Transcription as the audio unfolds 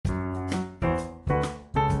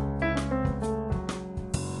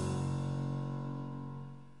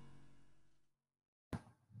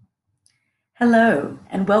Hello,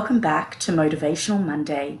 and welcome back to Motivational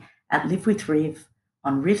Monday at Live with Riv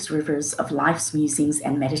on Riv's Rivers of Life's Musings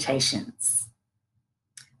and Meditations.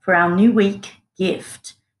 For our new week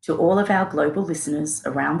gift to all of our global listeners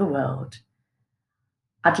around the world,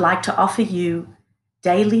 I'd like to offer you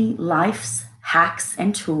daily life's hacks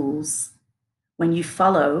and tools when you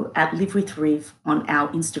follow at Live with Riv on our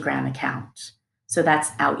Instagram account. So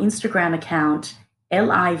that's our Instagram account,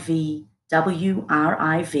 LIVWRIV,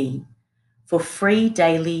 for free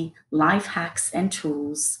daily life hacks and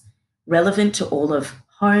tools relevant to all of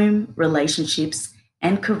home, relationships,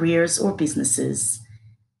 and careers or businesses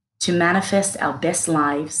to manifest our best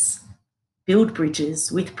lives, build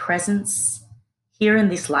bridges with presence here in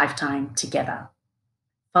this lifetime together.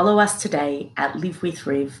 Follow us today at Live with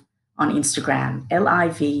Riv on Instagram,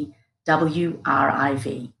 LIVWRIV.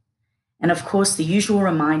 And of course, the usual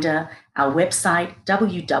reminder, our website,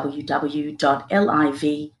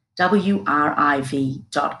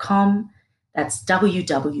 www.livwriv.com. That's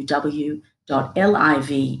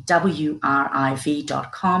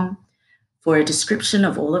www.livwriv.com for a description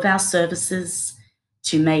of all of our services,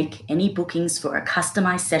 to make any bookings for a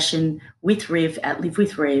customized session with Riv at Live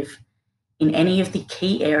with Riv in any of the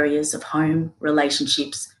key areas of home,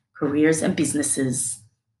 relationships, careers, and businesses,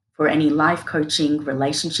 for any life coaching,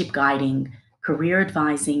 relationship guiding, career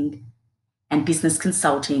advising, and business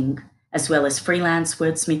consulting, as well as freelance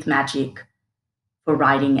wordsmith magic for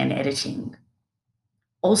writing and editing.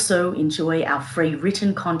 Also, enjoy our free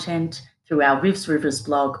written content through our Riv's Rivers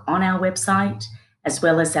blog on our website, as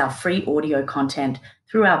well as our free audio content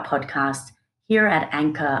through our podcast here at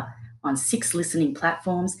Anchor on 6 listening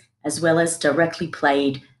platforms, as well as directly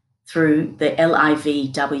played through the livwriv.com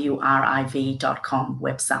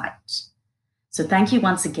website. So thank you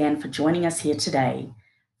once again for joining us here today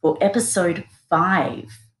for episode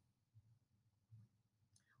 5,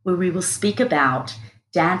 where we will speak about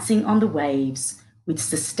dancing on the waves with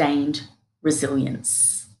sustained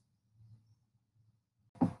resilience.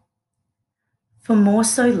 For more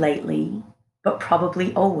so lately, but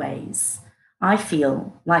probably always, I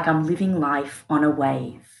feel like I'm living life on a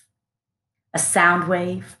wave. A sound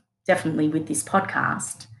wave, definitely with this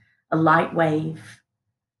podcast, a light wave,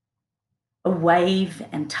 a wave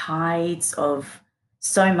and tides of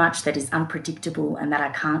so much that is unpredictable and that I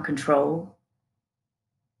can't control.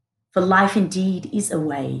 For life indeed is a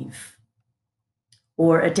wave,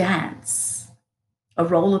 or a dance, a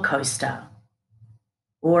roller coaster,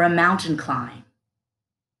 or a mountain climb,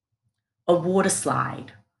 a water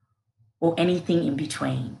slide, or anything in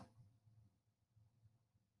between.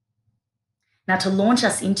 Now, to launch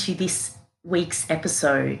us into this week's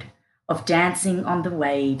episode of Dancing on the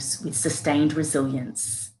Waves with Sustained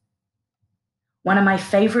Resilience, one of my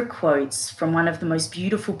favorite quotes from one of the most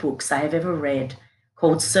beautiful books I have ever read,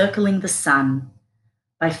 called Circling the Sun,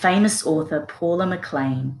 by famous author Paula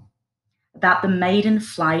McLean, about the maiden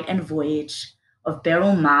flight and voyage of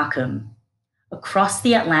Beryl Markham across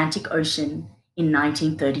the Atlantic Ocean in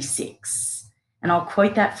 1936. And I'll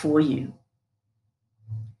quote that for you.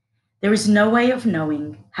 "There is no way of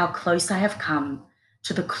knowing how close I have come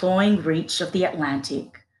to the clawing reach of the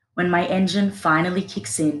Atlantic when my engine finally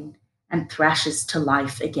kicks in and thrashes to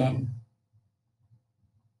life again.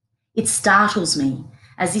 It startles me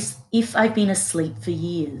as if I've been asleep for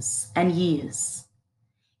years and years.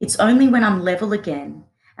 It's only when I'm level again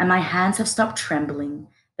and my hands have stopped trembling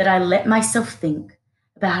that I let myself think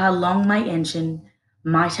about how long my engine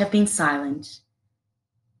might have been silent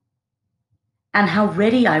and how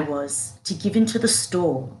ready I was to give into the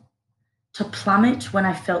stall, to plummet when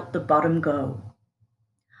I felt the bottom go.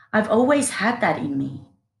 I've always had that in me,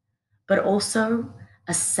 but also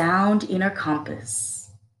a sound inner compass.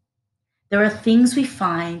 There are things we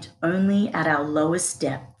find only at our lowest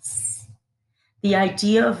depths. The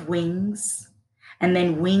idea of wings, and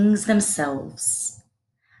then wings themselves,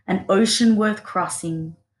 an ocean worth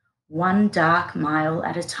crossing, one dark mile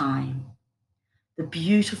at a time. The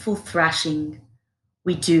beautiful thrashing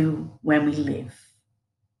we do when we live."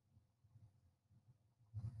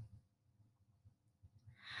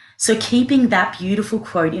 So keeping that beautiful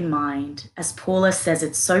quote in mind, as Paula says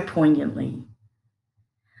it so poignantly,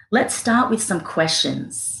 let's start with some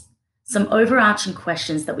questions, some overarching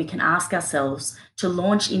questions that we can ask ourselves to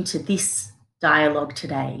launch into this dialogue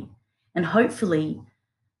today. And hopefully,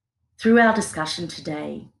 through our discussion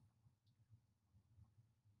today,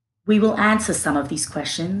 we will answer some of these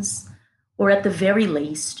questions, or at the very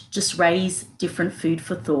least, just raise different food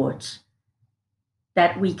for thought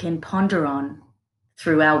that we can ponder on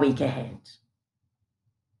through our week ahead.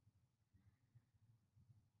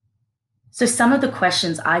 So some of the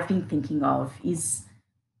questions I've been thinking of is,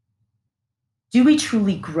 Do we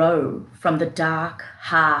truly grow from the dark,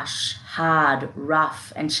 harsh, hard,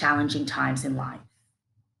 rough, and challenging times in life?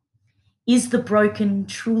 Is the broken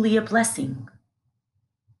truly a blessing?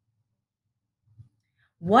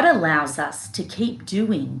 What allows us to keep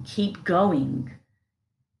doing, keep going,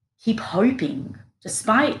 keep hoping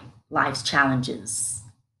despite life's challenges?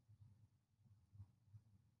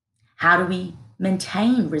 How do we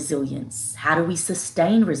maintain resilience? How do we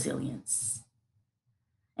sustain resilience?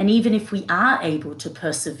 And even if we are able to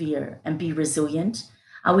persevere and be resilient,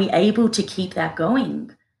 are we able to keep that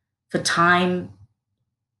going for time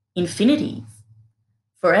infinity,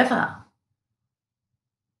 forever?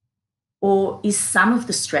 Or is some of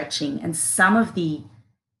the stretching and some of the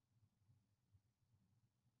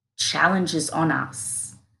challenges on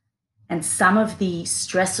us and some of the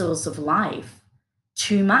stressors of life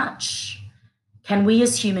too much? Can we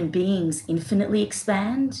as human beings infinitely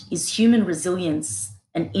expand? Is human resilience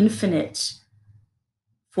an infinite,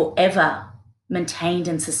 forever maintained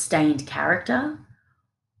and sustained character?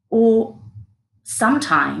 Or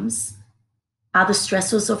sometimes are the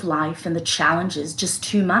stressors of life and the challenges just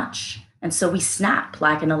too much? And so we snap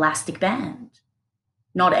like an elastic band,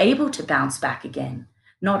 not able to bounce back again,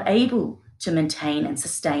 not able to maintain and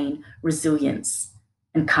sustain resilience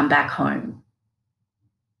and come back home.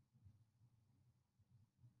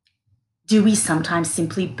 Do we sometimes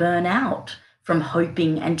simply burn out from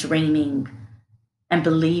hoping and dreaming and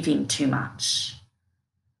believing too much?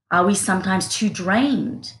 Are we sometimes too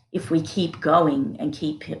drained if we keep going and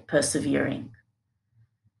keep persevering?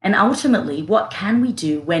 And ultimately, what can we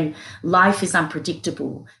do when life is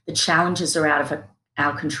unpredictable, the challenges are out of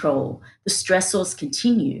our control, the stressors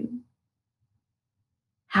continue?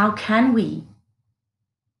 How can we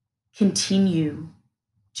continue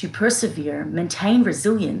to persevere, maintain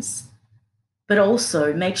resilience, but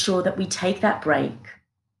also make sure that we take that break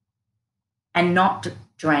and not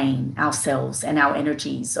drain ourselves and our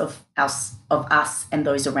energies of us and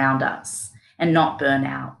those around us, and not burn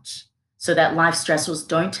out, so that life stressors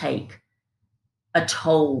don't take a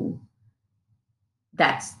toll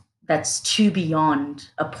that's too beyond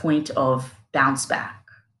a point of bounce back.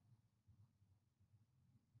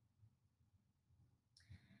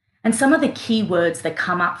 And some of the key words that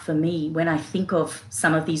come up for me when I think of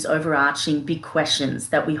some of these overarching big questions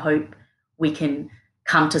that we hope we can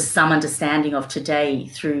come to some understanding of today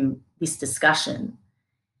through this discussion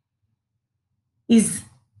is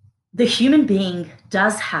the human being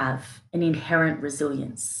does have an inherent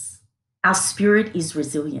resilience. Our spirit is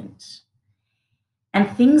resilient.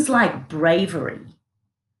 And things like bravery,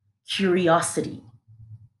 curiosity,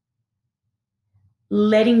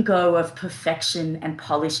 letting go of perfection and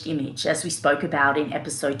polished image, as we spoke about in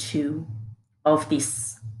episode 2 of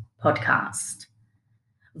this podcast,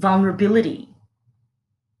 vulnerability,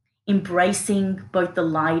 embracing both the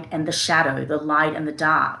light and the shadow, the light and the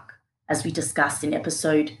dark, as we discussed in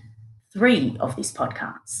episode 3 of this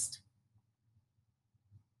podcast.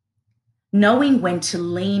 Knowing when to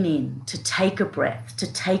lean in, to take a breath, to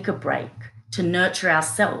take a break, to nurture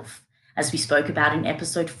ourselves, as we spoke about in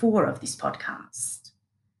episode 4 of this podcast.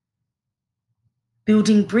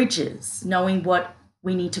 Building bridges, knowing what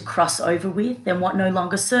we need to cross over with and what no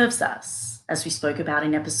longer serves us, as we spoke about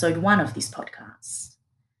in episode 1 of this podcast.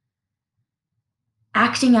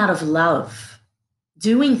 Acting out of love,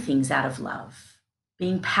 doing things out of love,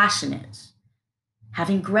 being passionate,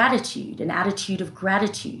 having gratitude, an attitude of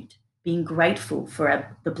gratitude, being grateful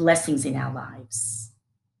for the blessings in our lives.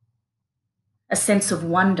 A sense of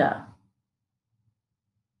wonder,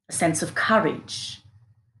 a sense of courage,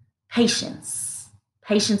 patience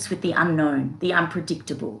with the unknown, the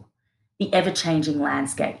unpredictable, the ever-changing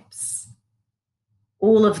landscapes.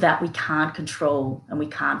 All of that we can't control and we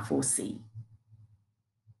can't foresee.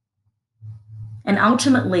 And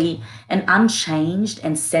ultimately, an unchanged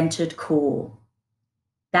and centered core.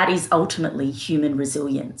 That is ultimately human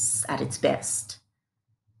resilience at its best.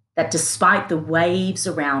 That despite the waves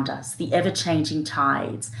around us, the ever-changing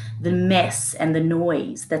tides, the mess and the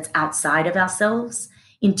noise that's outside of ourselves,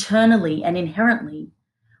 internally and inherently,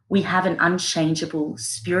 we have an unchangeable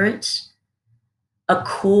spirit, a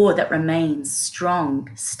core that remains strong,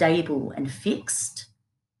 stable, and fixed,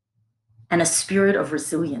 and a spirit of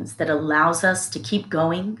resilience that allows us to keep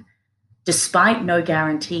going despite no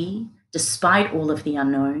guarantee, despite all of the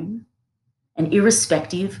unknown, and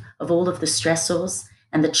irrespective of all of the stressors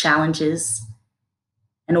and the challenges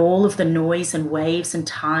and all of the noise and waves and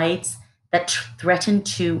tides that threaten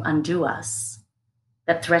to undo us,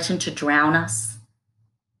 that threaten to drown us,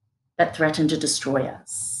 that threaten to destroy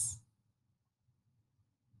us.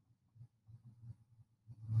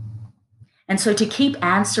 And so to keep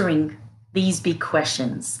answering these big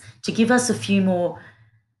questions, to give us a few more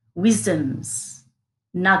wisdoms,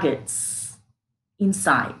 nuggets,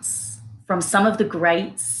 insights from some of the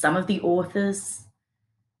greats, some of the authors,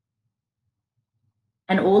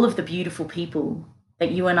 and all of the beautiful people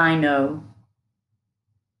that you and I know.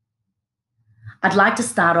 I'd like to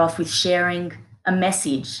start off with sharing a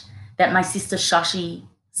message that my sister Shashi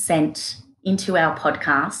sent into our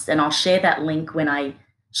podcast, and I'll share that link when I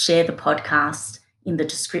share the podcast in the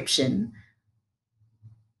description,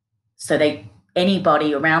 so that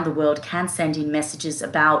anybody around the world can send in messages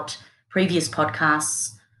about previous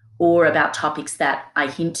podcasts or about topics that I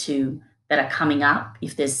hint to that are coming up.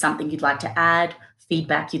 If there's something you'd like to add,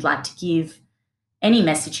 feedback you'd like to give, any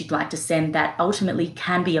message you'd like to send that ultimately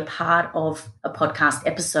can be a part of a podcast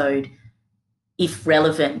episode, if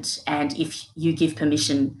relevant and if you give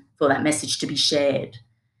permission for that message to be shared.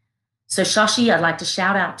 So Shashi, I'd like to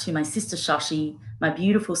shout out to my sister Shashi, my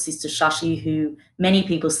beautiful sister Shashi, who many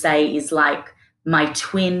people say is like my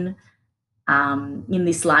twin in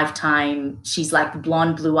this lifetime. She's like the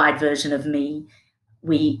blonde, blue-eyed version of me.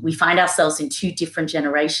 We find ourselves in two different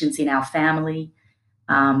generations in our family,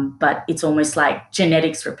 but it's almost like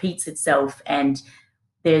genetics repeats itself, and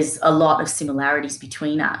there's a lot of similarities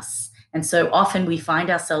between us. And so often we find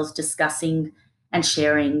ourselves discussing and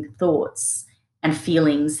sharing thoughts and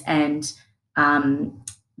feelings, and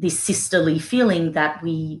this sisterly feeling that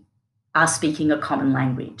we are speaking a common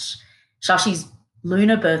language. Shashi's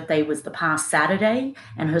lunar birthday was the past Saturday,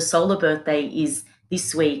 and her solar birthday is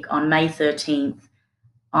this week on May 13th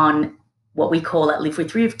on what we call at Live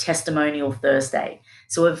with Riv Testimonial Thursday.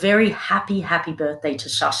 So a very happy, happy birthday to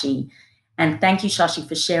Shashi. And thank you, Shashi,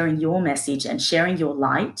 for sharing your message and sharing your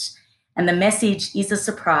light. And the message is a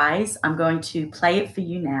surprise. I'm going to play it for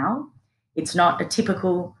you now. It's not a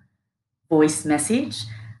typical voice message,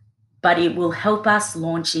 but it will help us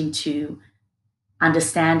launch into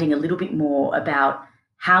understanding a little bit more about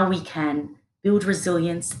how we can build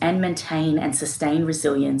resilience and maintain and sustain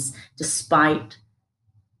resilience despite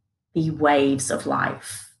the waves of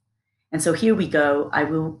life. And so here we go. I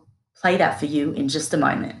will play that for you in just a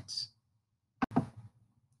moment.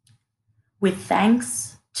 With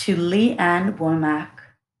thanks to Leanne Womack,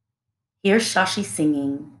 here's Shashi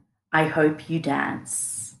singing, I Hope You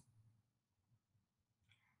Dance.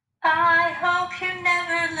 I hope you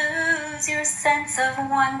never lose your sense of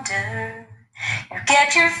wonder. You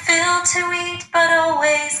get your fill to eat, but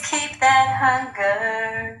always keep that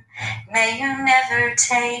hunger. May you never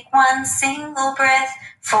take one single breath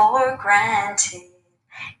for granted.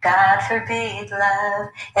 God forbid,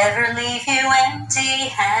 love, ever leave you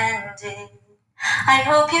empty-handed. I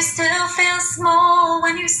hope you still feel small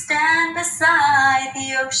when you stand beside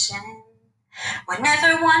the ocean.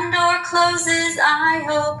 Whenever one door closes, I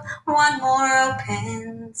hope one more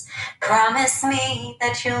opens. Promise me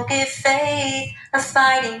that you'll give faith a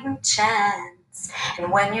fighting chance.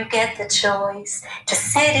 And when you get the choice to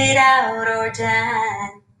sit it out or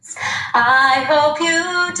dance, I hope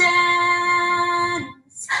you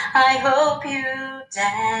dance. I hope you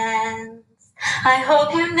dance. I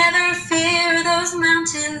hope you never fear those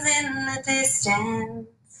mountains in the distance.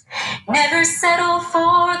 Never settle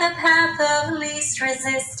for the path of least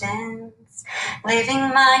resistance.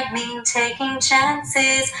 Living might mean taking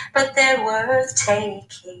chances, but they're worth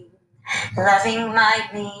taking. Loving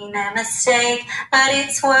might mean a mistake, but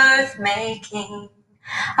it's worth making.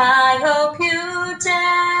 I hope you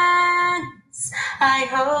dance. I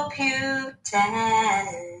hope you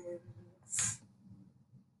dance.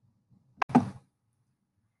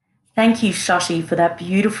 Thank you, Shashi, for that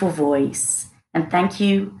beautiful voice. And thank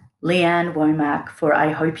you, Leanne Womack, for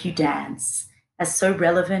I Hope You Dance, as so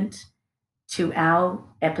relevant to our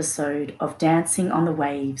episode of Dancing on the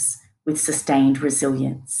Waves with Sustained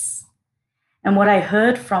Resilience. And what I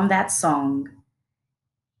heard from that song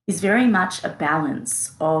is very much a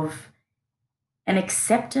balance of an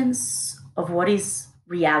acceptance of what is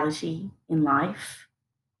reality in life,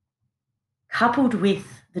 coupled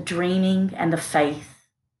with the dreaming and the faith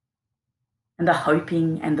and the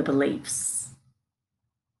hoping and the beliefs.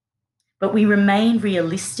 But we remain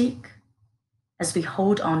realistic as we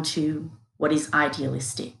hold on to what is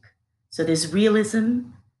idealistic. So there's realism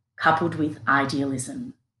coupled with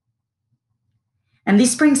idealism. And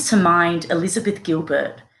this brings to mind Elizabeth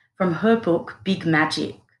Gilbert from her book, Big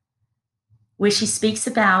Magic, where she speaks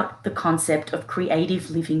about the concept of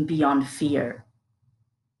creative living beyond fear.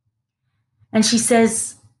 And she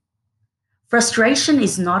says, frustration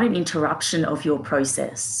is not an interruption of your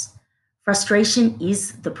process. Frustration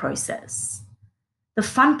is the process. The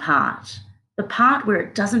fun part, the part where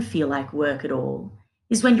it doesn't feel like work at all,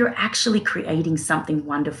 is when you're actually creating something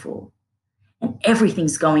wonderful. and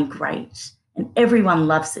everything's going great and everyone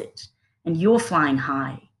loves it and you're flying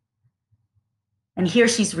high. And here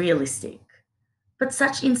she's realistic, but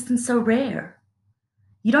such instants are rare.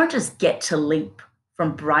 You don't just get to leap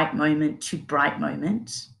from bright moment to bright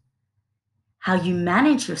moment. How you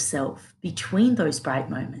manage yourself between those bright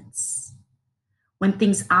moments, when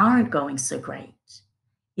things aren't going so great,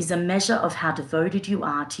 is a measure of how devoted you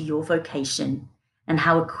are to your vocation and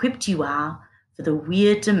how equipped you are for the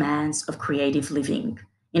weird demands of creative living.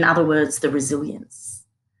 In other words, the resilience.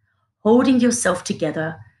 Holding yourself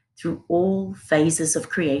together through all phases of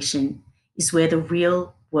creation is where the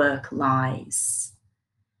real work lies.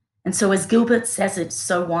 And so, as Gilbert says it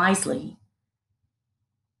so wisely,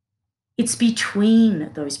 it's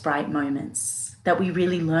between those bright moments that we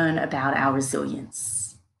really learn about our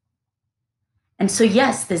resilience. And so,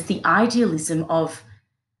 yes, there's the idealism of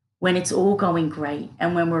when it's all going great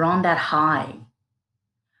and when we're on that high.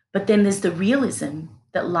 But then there's the realism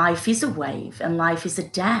that life is a wave and life is a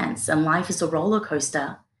dance and life is a roller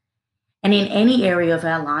coaster. And in any area of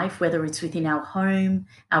our life, whether it's within our home,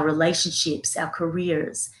 our relationships, our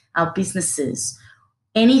careers, our businesses,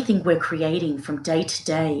 anything we're creating from day to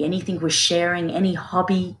day, anything we're sharing, any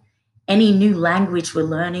hobby, any new language we're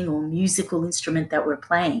learning or musical instrument that we're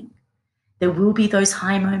playing, there will be those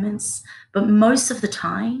high moments, but most of the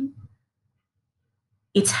time,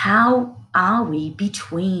 it's how are we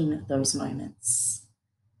between those moments?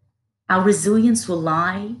 Our resilience will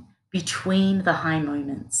lie between the high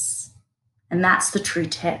moments, and that's the true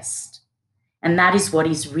test, and that is what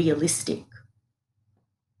is realistic.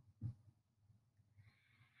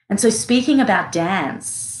 And so, speaking about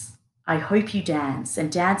dance, I hope you dance,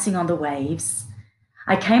 and dancing on the waves,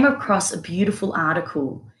 I came across a beautiful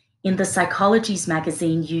article in the Psychologies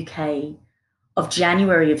magazine UK of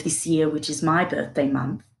January of this year, which is my birthday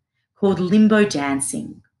month, called Limbo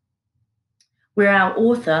Dancing, where our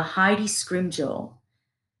author, Heidi Scrimgeour,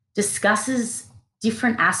 discusses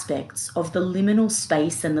different aspects of the liminal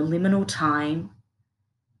space and the liminal time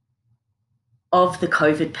of the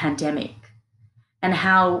COVID pandemic, and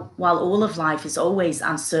how, while all of life is always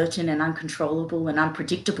uncertain and uncontrollable and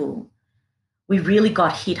unpredictable, we really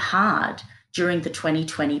got hit hard during the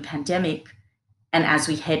 2020 pandemic and as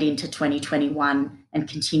we head into 2021 and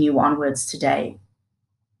continue onwards today.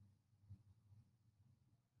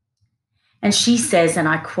 And she says, and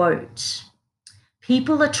I quote,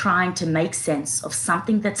 "People are trying to make sense of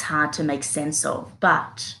something that's hard to make sense of,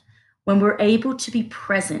 but when we're able to be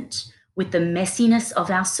present with the messiness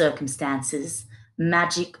of our circumstances,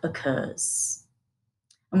 magic occurs."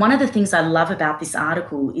 And one of the things I love about this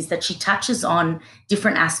article is that she touches on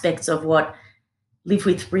different aspects of what Live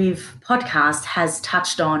with Riv podcast has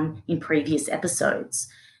touched on in previous episodes.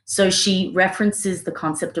 So she references the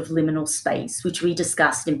concept of liminal space, which we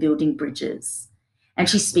discussed in Building Bridges. And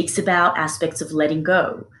she speaks about aspects of letting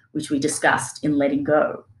go, which we discussed in Letting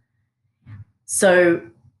Go. So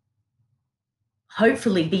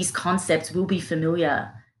hopefully these concepts will be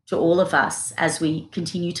familiar to all of us as we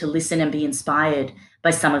continue to listen and be inspired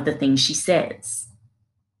by some of the things she says.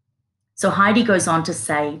 So Heidi goes on to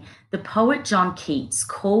say, the poet John Keats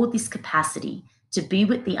called this capacity to be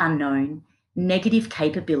with the unknown negative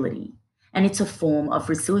capability, and it's a form of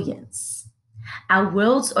resilience. Our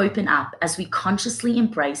worlds open up as we consciously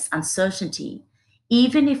embrace uncertainty,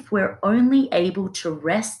 even if we're only able to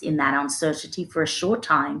rest in that uncertainty for a short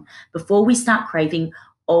time before we start craving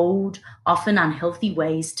old, often unhealthy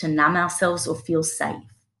ways to numb ourselves or feel safe.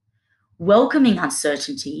 Welcoming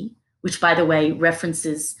uncertainty, which by the way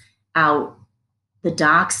references the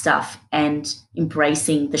dark stuff and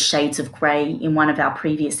embracing the shades of grey in one of our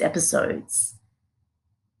previous episodes.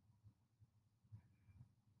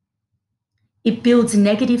 It builds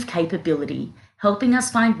negative capability, helping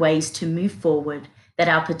us find ways to move forward that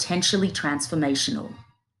are potentially transformational.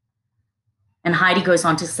 And Heidi goes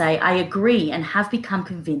on to say, I agree and have become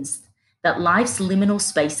convinced that life's liminal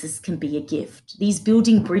spaces can be a gift. These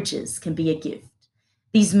building bridges can be a gift.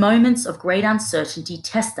 These moments of great uncertainty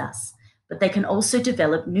test us, but they can also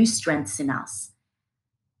develop new strengths in us.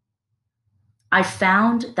 I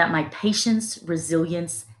found that my patience,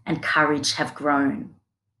 resilience, and courage have grown.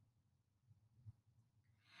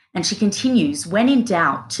 And she continues, when in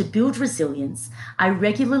doubt, to build resilience, I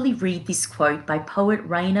regularly read this quote by poet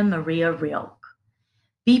Rainer Maria Rilke.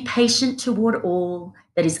 Be patient toward all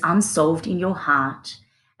that is unsolved in your heart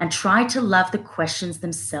and try to love the questions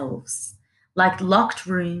themselves, like locked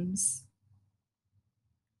rooms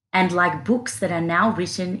and like books that are now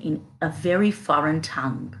written in a very foreign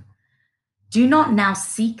tongue. Do not now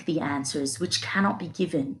seek the answers which cannot be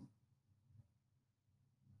given,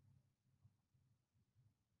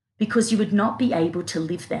 because you would not be able to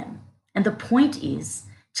live them. And the point is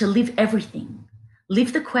to live everything.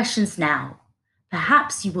 Live the questions now.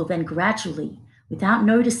 Perhaps you will then gradually, without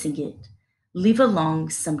noticing it, live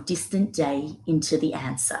along some distant day into the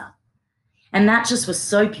answer. And that just was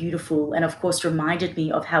so beautiful, and of course reminded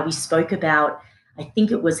me of how we spoke about, I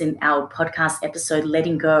think it was in our podcast episode,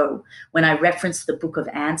 Letting Go, when I referenced the Book of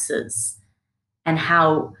Answers, and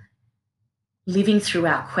how living through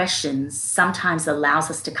our questions sometimes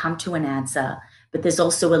allows us to come to an answer, but there's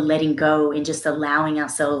also a letting go in just allowing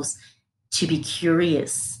ourselves to be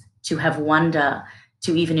curious, to have wonder,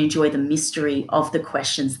 to even enjoy the mystery of the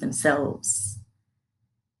questions themselves.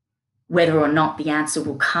 Whether or not the answer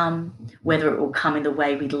will come, whether it will come in the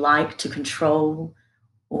way we'd like to control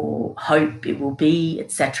or hope it will be,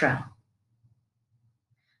 etc.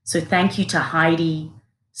 So thank you to Heidi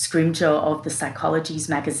Scrimgeour of the Psychologies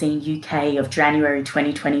Magazine UK of January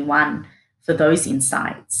 2021 for those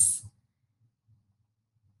insights.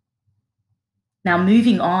 Now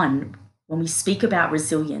moving on, when we speak about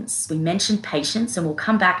resilience, we mentioned patience, and we'll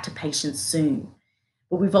come back to patience soon,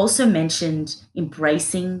 but we've also mentioned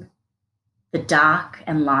embracing the dark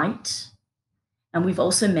and light, and we've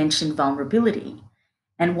also mentioned vulnerability.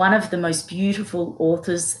 And one of the most beautiful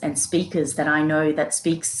authors and speakers that I know that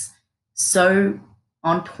speaks so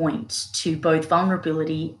on point to both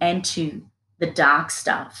vulnerability and to the dark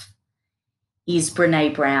stuff is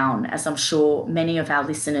Brené Brown, as I'm sure many of our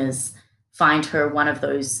listeners find her one of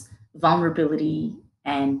those vulnerability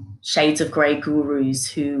and shades of grey gurus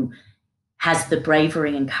who has the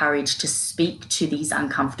bravery and courage to speak to these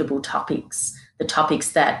uncomfortable topics, the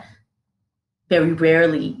topics that very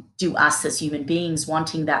rarely do us as human beings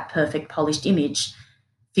wanting that perfect polished image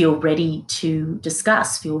feel ready to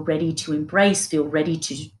discuss, feel ready to embrace, feel ready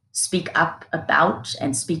to speak up about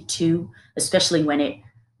and speak to, especially when it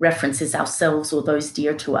references ourselves or those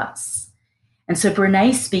dear to us. And so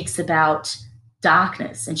Brené speaks about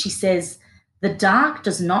darkness, and she says, the dark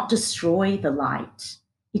does not destroy the light,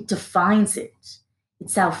 it defines it.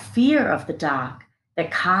 It's our fear of the dark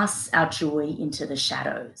that casts our joy into the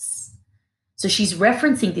shadows. So she's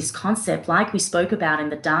referencing this concept like we spoke about in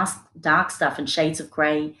the dark stuff and shades of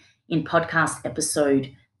grey in podcast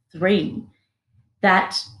episode 3,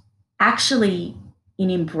 that actually in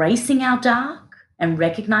embracing our dark and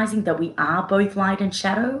recognizing that we are both light and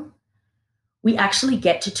shadow, we actually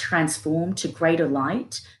get to transform to greater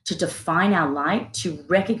light, to define our light, to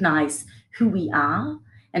recognize who we are,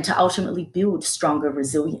 and to ultimately build stronger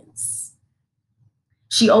resilience.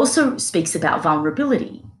 She also speaks about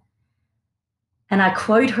vulnerability. And I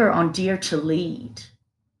quote her on Dare to Lead.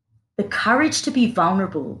 The courage to be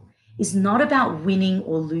vulnerable is not about winning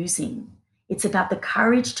or losing. It's about the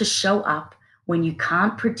courage to show up when you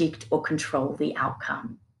can't predict or control the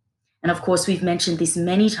outcome. And of course, we've mentioned this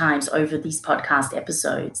many times over these podcast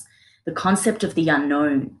episodes, the concept of the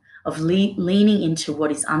unknown, of leaning into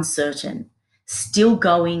what is uncertain, still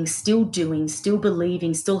going, still doing, still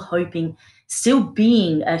believing, still hoping, still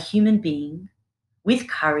being a human being with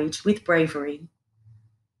courage, with bravery,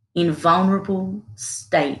 in vulnerable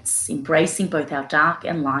states, embracing both our dark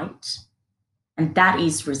and light. And that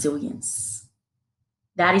is resilience.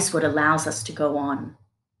 That is what allows us to go on.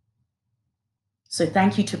 So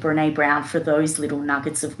thank you to Brené Brown for those little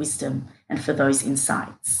nuggets of wisdom and for those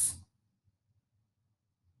insights.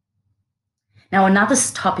 Now, another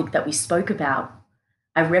topic that we spoke about,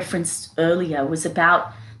 I referenced earlier, was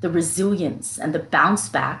about the resilience and the bounce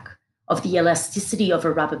back of the elasticity of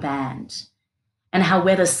a rubber band, and how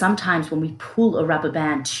whether sometimes when we pull a rubber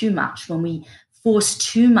band too much, when we force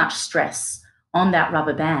too much stress on that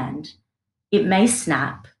rubber band, it may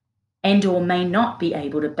snap and or may not be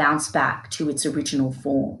able to bounce back to its original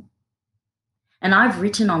form. And I've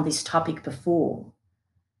written on this topic before.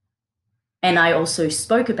 And I also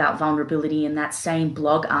spoke about vulnerability in that same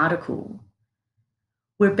blog article,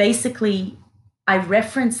 where basically I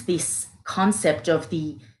reference this concept of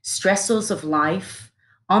the stressors of life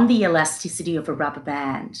on the elasticity of a rubber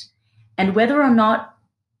band, and whether or not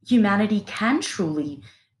humanity can truly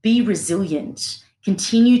be resilient,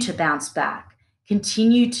 continue to bounce back,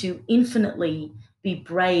 continue to infinitely be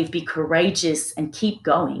brave, be courageous, and keep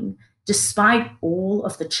going, despite all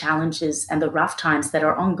of the challenges and the rough times that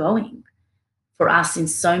are ongoing for us in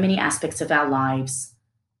so many aspects of our lives,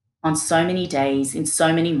 on so many days, in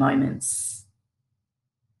so many moments.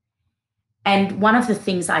 And one of the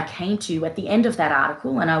things I came to at the end of that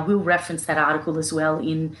article, and I will reference that article as well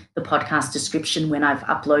in the podcast description when I've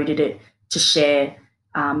uploaded it to share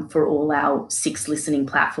for all our 6 listening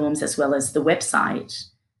platforms, as well as the website,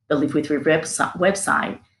 the Live With Riv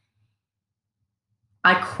website,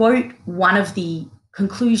 I quote one of the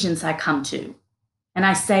conclusions I come to. And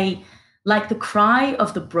I say, like the cry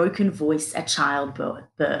of the broken voice at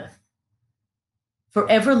childbirth,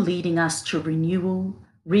 forever leading us to renewal,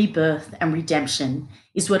 rebirth, and redemption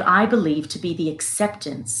is what I believe to be the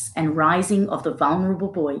acceptance and rising of the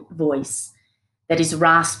vulnerable voice that is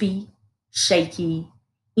raspy, shaky,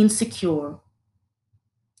 insecure,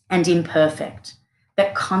 and imperfect,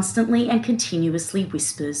 that constantly and continuously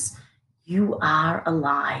whispers, "You are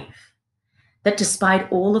alive." That despite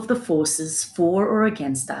all of the forces for or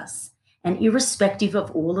against us, and irrespective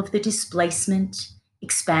of all of the displacement,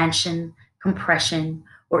 expansion, compression,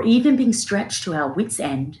 or even being stretched to our wits'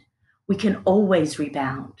 end, we can always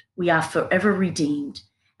rebound. We are forever redeemed,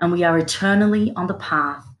 and we are eternally on the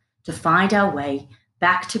path to find our way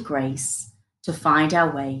back to grace, to find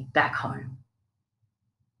our way back home.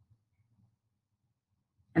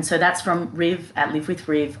 And so that's from Riv at Live with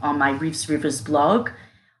Riv on my Riv's Rivers blog,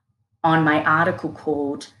 on my article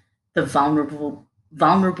called The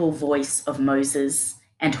Vulnerable Voice of Moses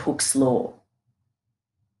and Hooke's Law.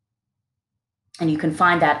 And you can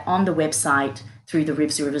find that on the website through the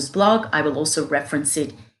Riv's Rivers blog. I will also reference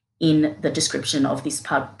it in the description of this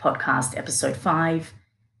podcast, episode 5,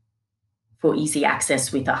 for easy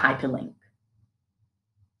access with a hyperlink.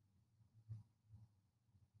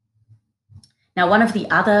 Now, one of the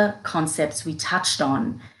other concepts we touched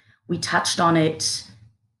on it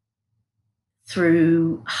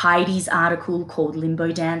through Heidi's article called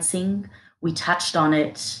Limbo Dancing. We touched on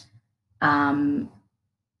it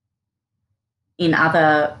in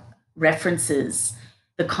other references,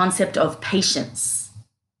 the concept of patience.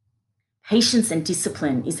 Patience and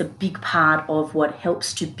discipline is a big part of what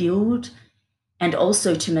helps to build and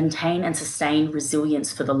also to maintain and sustain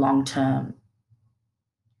resilience for the long term.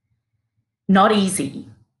 Not easy.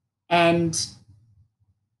 And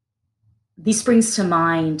this brings to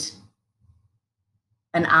mind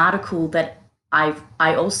an article that I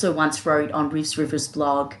also once wrote on Riv's Rivers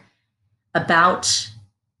blog about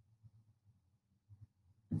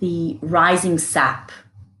the rising sap.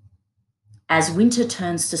 As winter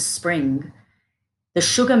turns to spring, the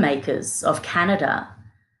sugar makers of Canada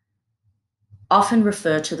often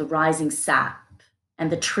refer to the rising sap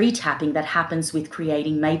and the tree tapping that happens with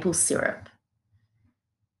creating maple syrup.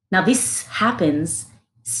 Now, this happens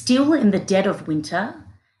still in the dead of winter.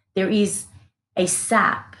 There is a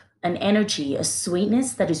sap, an energy, a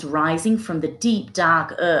sweetness that is rising from the deep,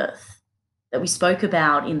 dark earth that we spoke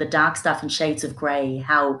about in the Dark Stuff and Shades of Grey,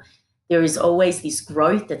 how there is always this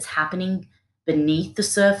growth that's happening beneath the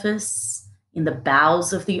surface, in the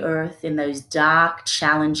bowels of the earth, in those dark,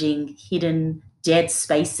 challenging, hidden, dead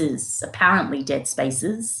spaces, apparently dead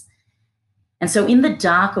spaces. And so in the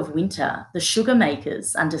dark of winter, the sugar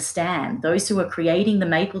makers understand, those who are creating the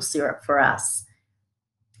maple syrup for us,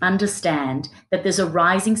 understand that there's a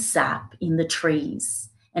rising sap in the trees.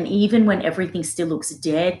 And even when everything still looks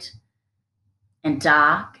dead and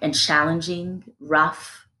dark and challenging,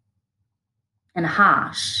 rough and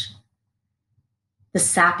harsh, the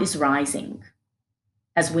sap is rising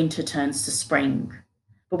as winter turns to spring.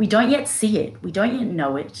 But we don't yet see it. We don't yet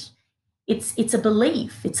know it. It's a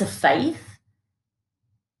belief. It's a faith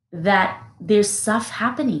that there's stuff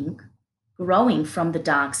happening, growing from the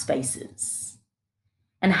dark spaces.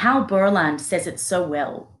 And Hal Berland says it so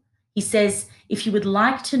well. He says, if you would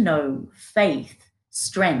like to know faith,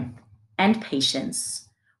 strength, and patience,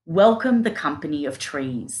 welcome the company of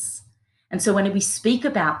trees. And so when we speak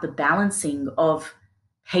about the balancing of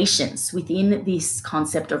patience within this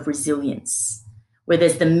concept of resilience, where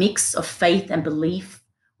there's the mix of faith and belief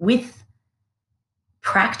with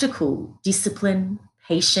practical discipline,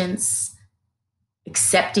 patience,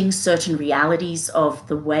 accepting certain realities of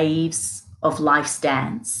the waves of life's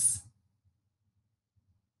dance.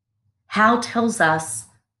 Hal tells us,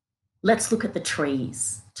 let's look at the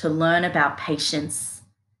trees to learn about patience,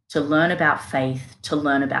 to learn about faith, to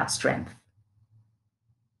learn about strength.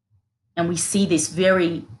 And we see this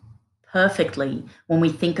very perfectly when we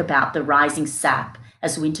think about the rising sap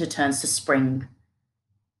as winter turns to spring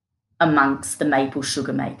amongst the maple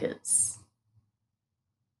sugar makers.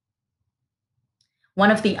 One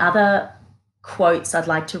of the other quotes I'd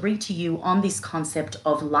like to read to you on this concept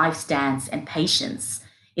of life's dance and patience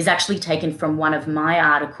is actually taken from one of my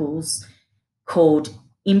articles called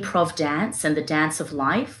Improv Dance and the Dance of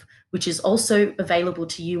Life, which is also available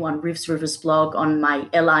to you on Riv's Rivers blog on my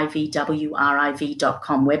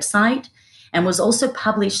livwriv.com website, and was also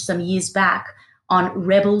published some years back on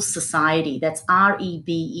Rebel Society. That's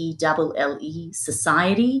REBELLE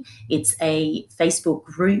Society. It's a Facebook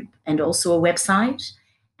group and also a website.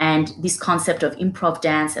 And this concept of improv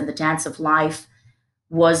dance and the dance of life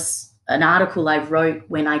was an article I wrote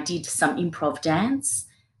when I did some improv dance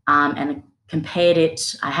and compared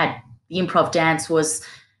it. The improv dance was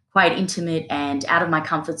quite intimate and out of my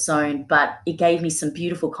comfort zone, but it gave me some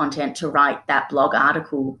beautiful content to write that blog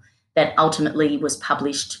article that ultimately was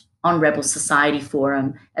published on Rebel Society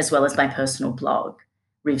Forum, as well as my personal blog,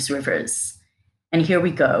 Riv's Rivers. And here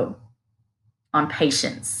we go on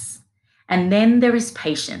patience. And then there is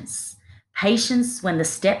patience. Patience when the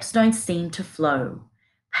steps don't seem to flow.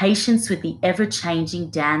 Patience with the ever-changing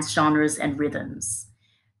dance genres and rhythms.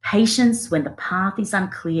 Patience when the path is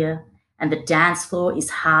unclear and the dance floor is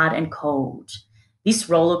hard and cold. This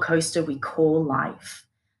roller coaster we call life.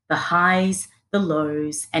 The highs, the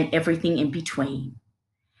lows, and everything in between.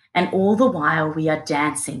 And all the while we are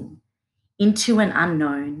dancing into an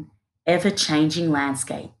unknown, ever-changing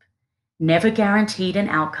landscape, never guaranteed an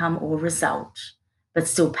outcome or result, but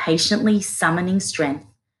still patiently summoning strength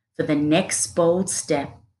for the next bold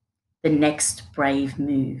step, the next brave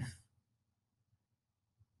move.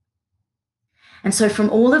 And so from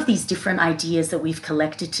all of these different ideas that we've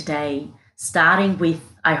collected today, starting with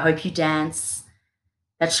I Hope You Dance,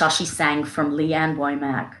 that Shashi sang from Leanne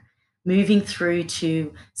Womack, moving through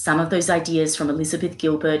to some of those ideas from Elizabeth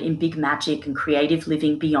Gilbert in Big Magic and Creative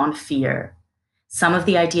Living Beyond Fear, some of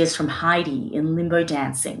the ideas from Heidi in Limbo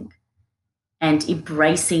Dancing, and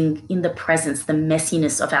embracing in the presence the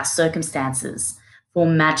messiness of our circumstances for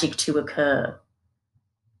magic to occur.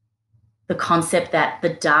 The concept that the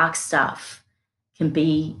dark stuff can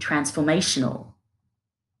be transformational,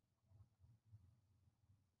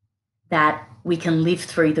 that we can live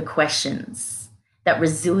through the questions, that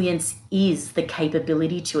resilience is the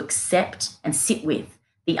capability to accept and sit with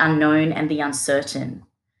the unknown and the uncertain.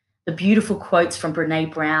 The beautiful quotes from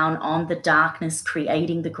Brené Brown on the darkness,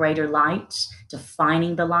 creating the greater light,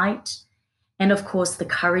 defining the light, and of course, the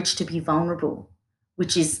courage to be vulnerable,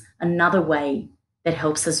 which is another way that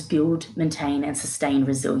helps us build, maintain, and sustain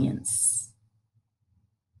resilience.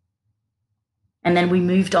 And then we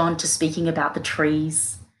moved on to speaking about the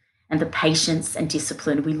trees and the patience and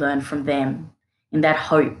discipline we learn from them in that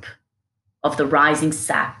hope of the rising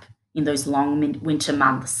sap in those long winter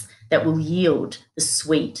months that will yield the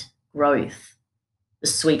sweet growth, the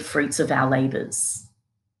sweet fruits of our labors.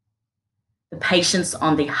 The patience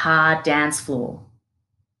on the hard dance floor,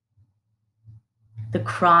 the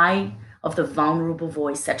cry of the vulnerable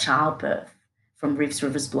voice at childbirth from Riv's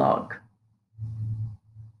Rivers blog.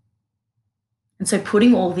 And so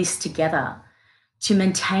putting all this together to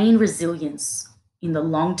maintain resilience in the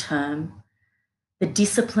long term, the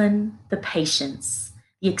discipline, the patience,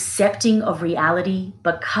 the accepting of reality,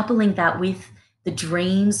 but coupling that with the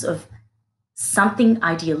dreams of something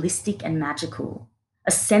idealistic and magical,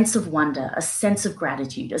 a sense of wonder, a sense of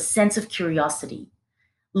gratitude, a sense of curiosity,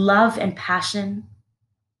 love and passion,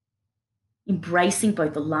 embracing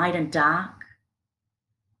both the light and dark.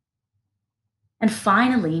 And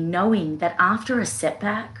finally, knowing that after a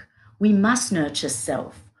setback, we must nurture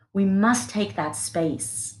self. We must take that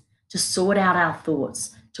space to sort out our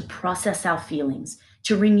thoughts, to process our feelings,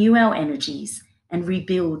 to renew our energies and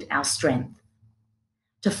rebuild our strength,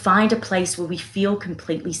 to find a place where we feel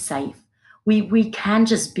completely safe. We can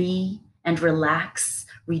just be and relax,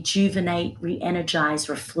 rejuvenate, re-energize,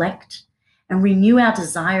 reflect, and renew our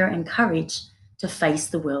desire and courage to face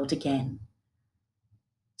the world again,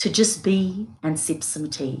 to just be and sip some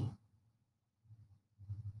tea.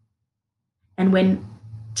 And when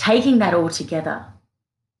taking that all together,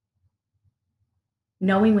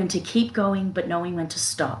 knowing when to keep going, but knowing when to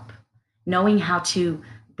stop, knowing how to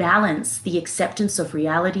balance the acceptance of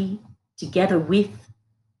reality together with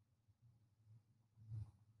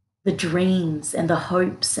the dreams and the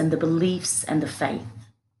hopes and the beliefs and the faith.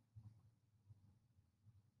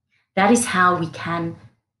 That is how we can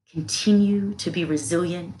continue to be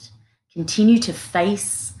resilient, continue to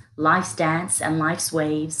face life's dance and life's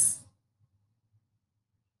waves,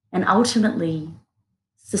 and ultimately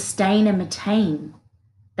sustain and maintain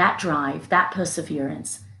that drive, that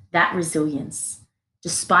perseverance, that resilience,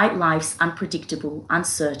 despite life's unpredictable,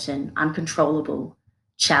 uncertain, uncontrollable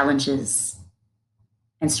challenges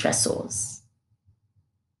and stressors.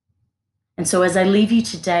 And so as I leave you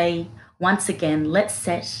today, once again, let's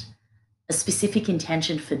set a specific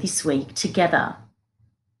intention for this week together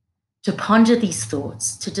to ponder these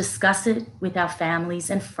thoughts, to discuss it with our families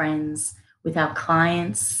and friends, with our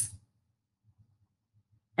clients,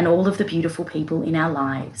 and all of the beautiful people in our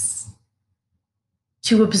lives,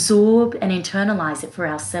 to absorb and internalize it for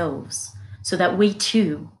ourselves so that we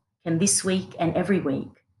too can this week and every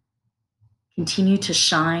week continue to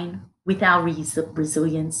shine with our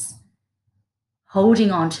resilience,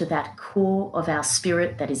 holding on to that core of our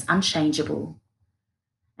spirit that is unchangeable,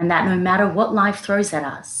 and that no matter what life throws at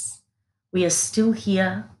us, we are still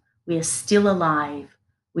here, we are still alive,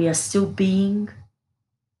 we are still being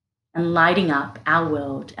and lighting up our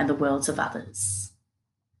world and the worlds of others.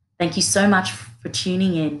 Thank you so much for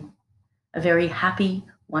tuning in. A very happy,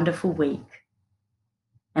 wonderful week.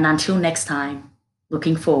 And until next time,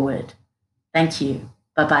 looking forward. Thank you.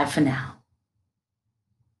 Bye-bye for now.